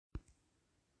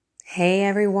Hey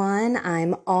everyone,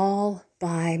 I'm all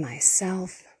by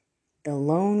myself. The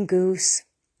lone goose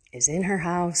is in her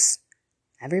house.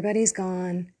 Everybody's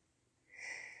gone.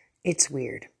 It's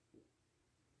weird.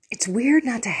 It's weird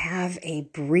not to have a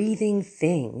breathing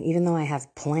thing, even though I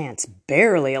have plants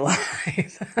barely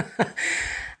alive.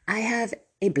 I have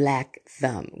a black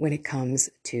thumb when it comes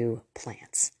to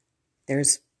plants.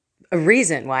 There's a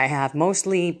reason why I have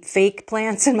mostly fake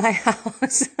plants in my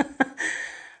house.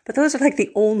 But those are like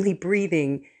the only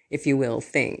breathing, if you will,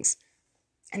 things.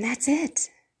 And that's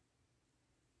it.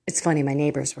 It's funny, my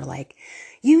neighbors were like,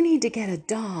 you need to get a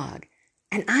dog.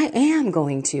 And I am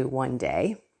going to one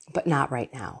day, but not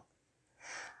right now.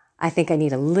 I think I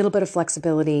need a little bit of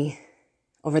flexibility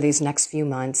over these next few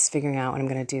months, figuring out what I'm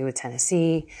going to do with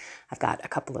Tennessee. I've got a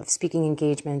couple of speaking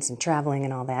engagements and traveling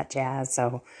and all that jazz.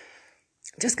 So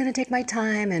I'm just going to take my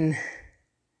time and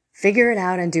figure it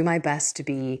out and do my best to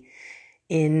be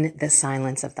in the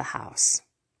silence of the house.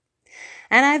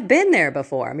 And I've been there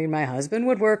before. I mean, my husband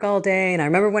would work all day. And I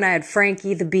remember when I had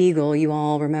Frankie the Beagle, you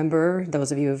all remember,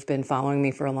 those of you who have been following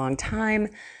me for a long time,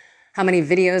 how many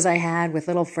videos I had with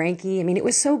little Frankie. I mean, it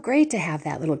was so great to have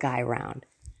that little guy around.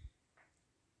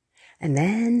 And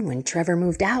then when Trevor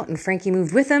moved out and Frankie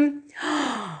moved with him,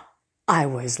 I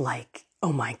was like,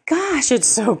 oh my gosh, it's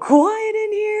so quiet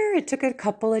in here. It took a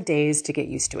couple of days to get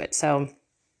used to it. So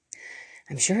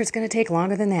I'm sure it's going to take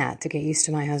longer than that to get used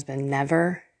to my husband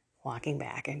never walking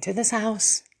back into this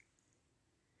house.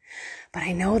 But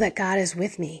I know that God is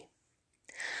with me.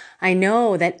 I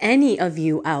know that any of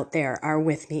you out there are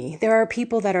with me. There are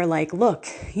people that are like, look,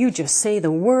 you just say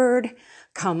the word,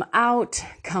 come out,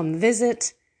 come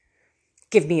visit,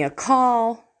 give me a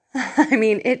call. I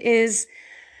mean, it is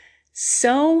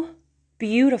so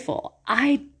beautiful.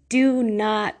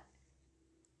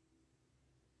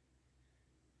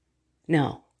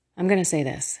 No, I'm going to say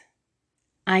this.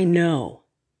 I know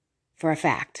for a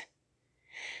fact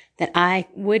that I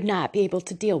would not be able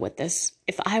to deal with this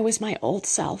if I was my old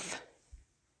self.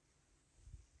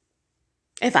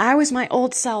 If I was my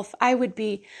old self, I would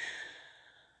be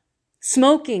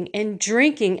smoking and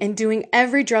drinking and doing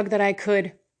every drug that I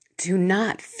could to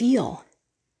not feel,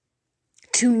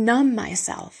 to numb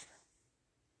myself.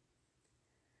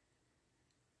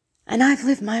 And I've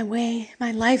lived my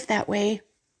life that way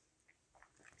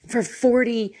for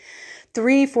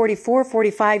 43, 44,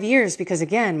 45 years, because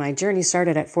again, my journey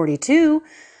started at 42,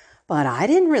 but I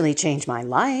didn't really change my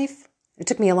life. It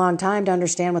took me a long time to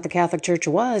understand what the Catholic Church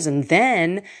was and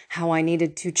then how I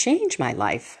needed to change my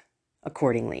life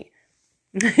accordingly.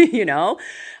 You know,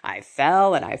 I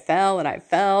fell and I fell and I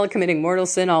fell, committing mortal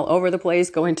sin all over the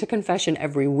place, going to confession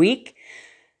every week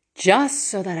just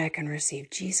so that I can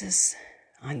receive Jesus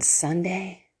on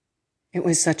Sunday. It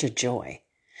was such a joy.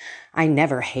 I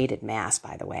never hated Mass,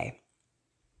 by the way.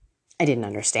 I didn't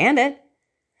understand it,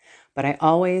 but I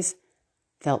always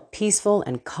felt peaceful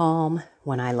and calm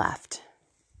when I left.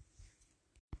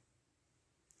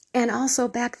 And also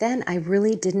back then, I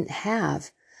really didn't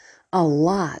have a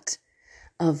lot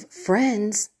of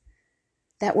friends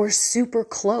that were super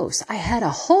close. I had a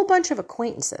whole bunch of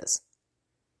acquaintances.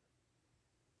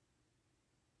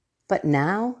 But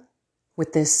now,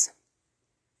 with this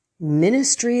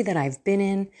ministry that I've been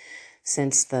in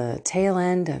since the tail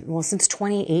end, since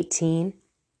 2018,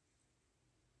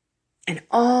 and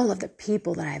all of the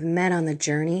people that I've met on the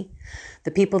journey, the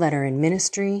people that are in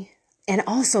ministry, and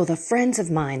also the friends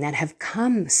of mine that have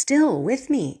come still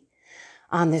with me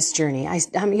on this journey.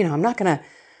 I'm not going to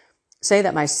say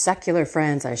that my secular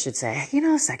friends, I should say,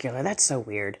 secular, that's so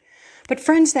weird, but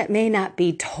friends that may not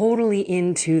be totally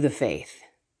into the faith.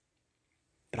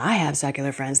 But I have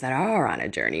secular friends that are on a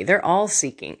journey. They're all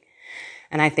seeking.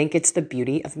 And I think it's the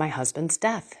beauty of my husband's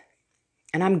death.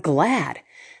 And I'm glad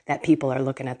that people are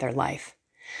looking at their life.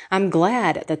 I'm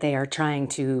glad that they are trying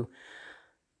to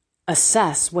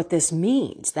assess what this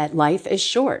means, that life is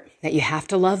short, that you have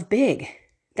to love big,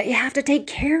 that you have to take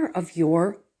care of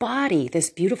your body, this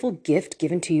beautiful gift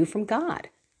given to you from God.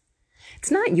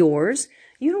 It's not yours.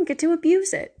 You don't get to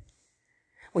abuse it.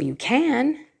 Well, you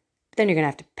can, but then you're going to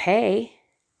have to pay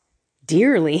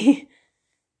dearly.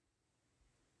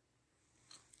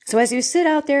 So as you sit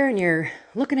out there and you're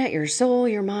looking at your soul,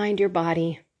 your mind, your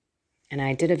body, and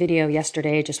I did a video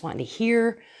yesterday just wanting to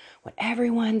hear what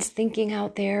everyone's thinking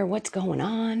out there, what's going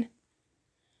on,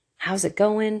 how's it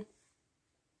going?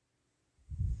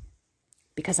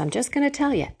 Because I'm just going to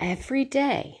tell you, every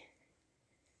day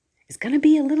is going to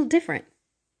be a little different.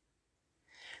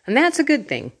 And that's a good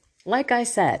thing. Like I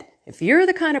said, if you're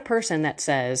the kind of person that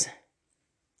says,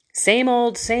 same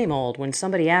old, when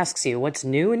somebody asks you what's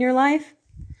new in your life,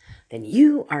 then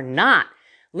you are not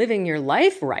living your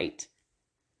life right.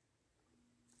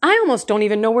 I almost don't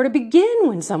even know where to begin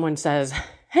when someone says,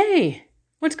 hey,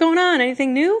 what's going on?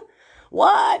 Anything new?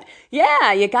 What?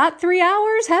 Yeah, you got 3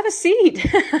 hours? Have a seat.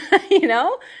 You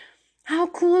know? How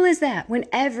cool is that when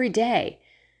every day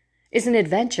is an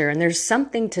adventure and there's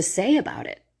something to say about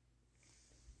it?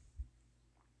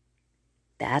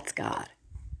 That's God.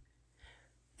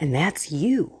 And that's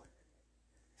you.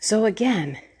 So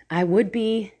again, I would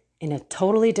be in a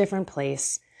totally different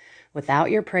place without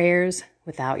your prayers,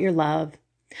 without your love.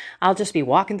 I'll just be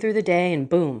walking through the day and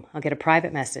boom, I'll get a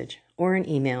private message or an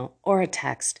email or a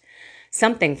text,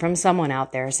 something from someone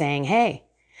out there saying, hey,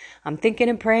 I'm thinking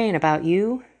and praying about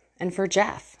you and for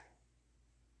Jeff.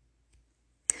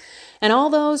 And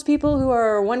all those people who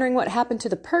are wondering what happened to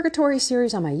the Purgatory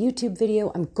series on my YouTube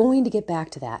video, I'm going to get back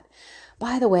to that.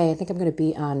 By the way, I think I'm going to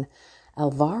be on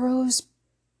Alvaro's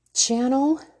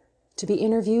channel to be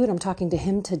interviewed. I'm talking to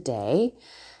him today.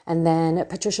 And then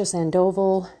Patricia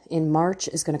Sandoval in March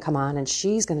is going to come on and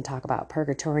she's going to talk about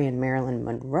Purgatory and Marilyn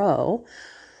Monroe.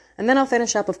 And then I'll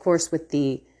finish up, of course, with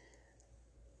the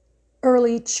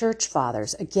early church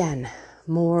fathers. Again,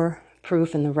 more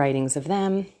proof in the writings of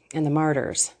them and the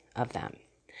martyrs of them.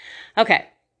 Okay,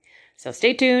 so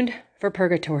stay tuned for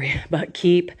Purgatory, but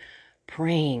keep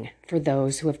praying for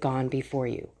those who have gone before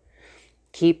you.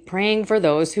 Keep praying for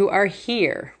those who are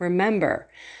here. Remember,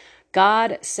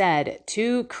 God said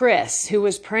to Chris, who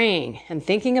was praying and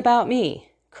thinking about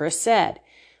me, Chris said,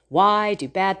 why do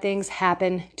bad things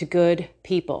happen to good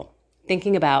people?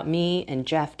 Thinking about me and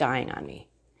Jeff dying on me.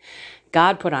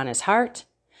 God put on his heart,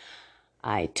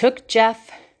 I took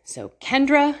Jeff so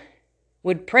Kendra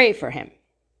would pray for him.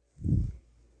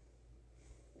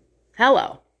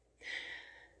 Hello.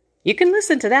 You can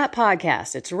listen to that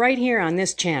podcast. It's right here on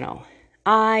this channel.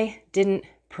 I didn't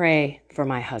pray for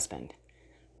my husband.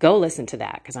 Go listen to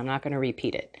that because I'm not going to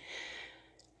repeat it.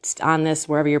 It's on this,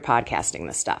 wherever you're podcasting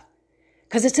this stuff.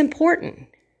 Because it's important.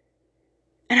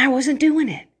 And I wasn't doing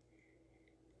it.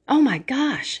 Oh my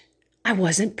gosh. I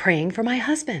wasn't praying for my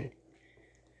husband.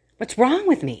 What's wrong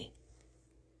with me?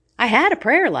 I had a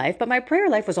prayer life, but my prayer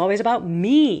life was always about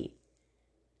me.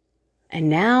 And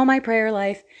now my prayer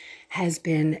life has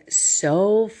been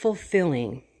so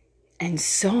fulfilling and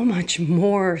so much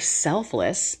more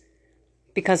selfless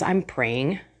because I'm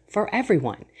praying for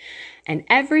everyone. And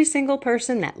every single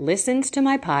person that listens to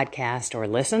my podcast or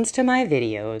listens to my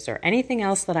videos or anything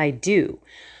else that I do,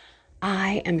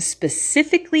 I am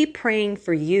specifically praying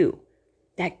for you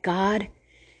that God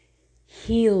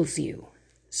heals you,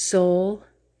 soul,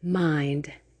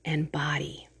 mind, and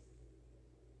body.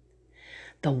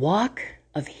 The walk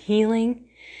of healing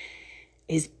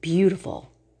is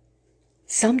beautiful.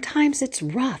 Sometimes it's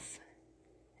rough,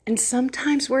 and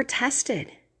sometimes we're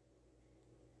tested.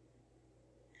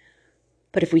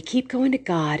 But if we keep going to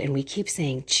God and we keep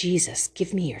saying, Jesus,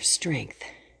 give me your strength.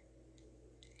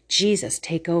 Jesus,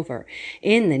 take over.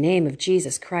 In the name of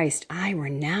Jesus Christ, I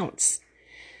renounce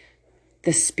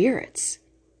the spirits.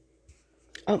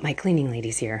 Oh, my cleaning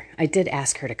lady's here. I did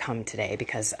ask her to come today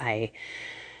because I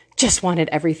just wanted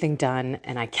everything done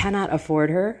and I cannot afford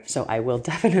her, so I will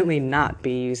definitely not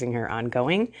be using her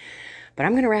ongoing. But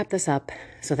I'm going to wrap this up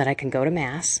so that I can go to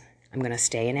Mass. I'm going to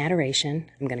stay in adoration.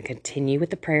 I'm going to continue with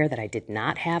the prayer that I did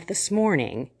not have this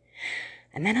morning.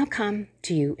 And then I'll come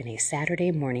to you in a Saturday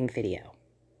morning video.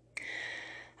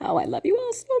 Oh, I love you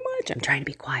all so much. I'm trying to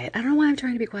be quiet. I don't know why I'm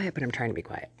trying to be quiet, but I'm trying to be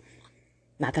quiet.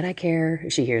 Not that I care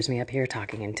if she hears me up here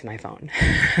talking into my phone.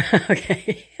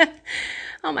 Okay.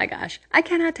 Oh my gosh. I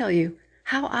cannot tell you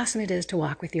how awesome it is to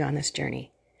walk with you on this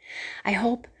journey. I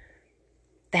hope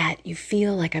that you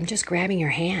feel like I'm just grabbing your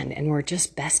hand and we're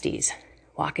just besties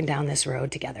walking down this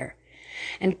road together.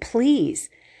 And please,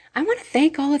 I want to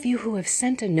thank all of you who have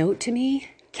sent a note to me,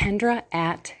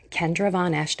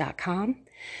 kendra@kendravaughnesh.com,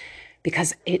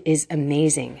 because it is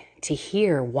amazing to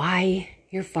hear why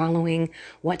you're following,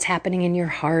 what's happening in your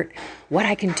heart, what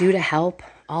I can do to help,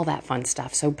 all that fun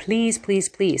stuff. So please, please,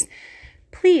 please,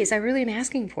 please, I really am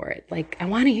asking for it. Like, I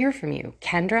want to hear from you.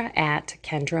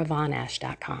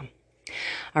 Kendra@kendravaughnesh.com.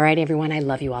 All right, everyone, I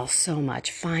love you all so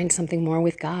much. Find something more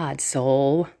with God,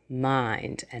 soul,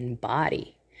 mind, and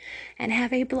body. And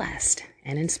have a blessed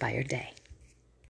and inspired day.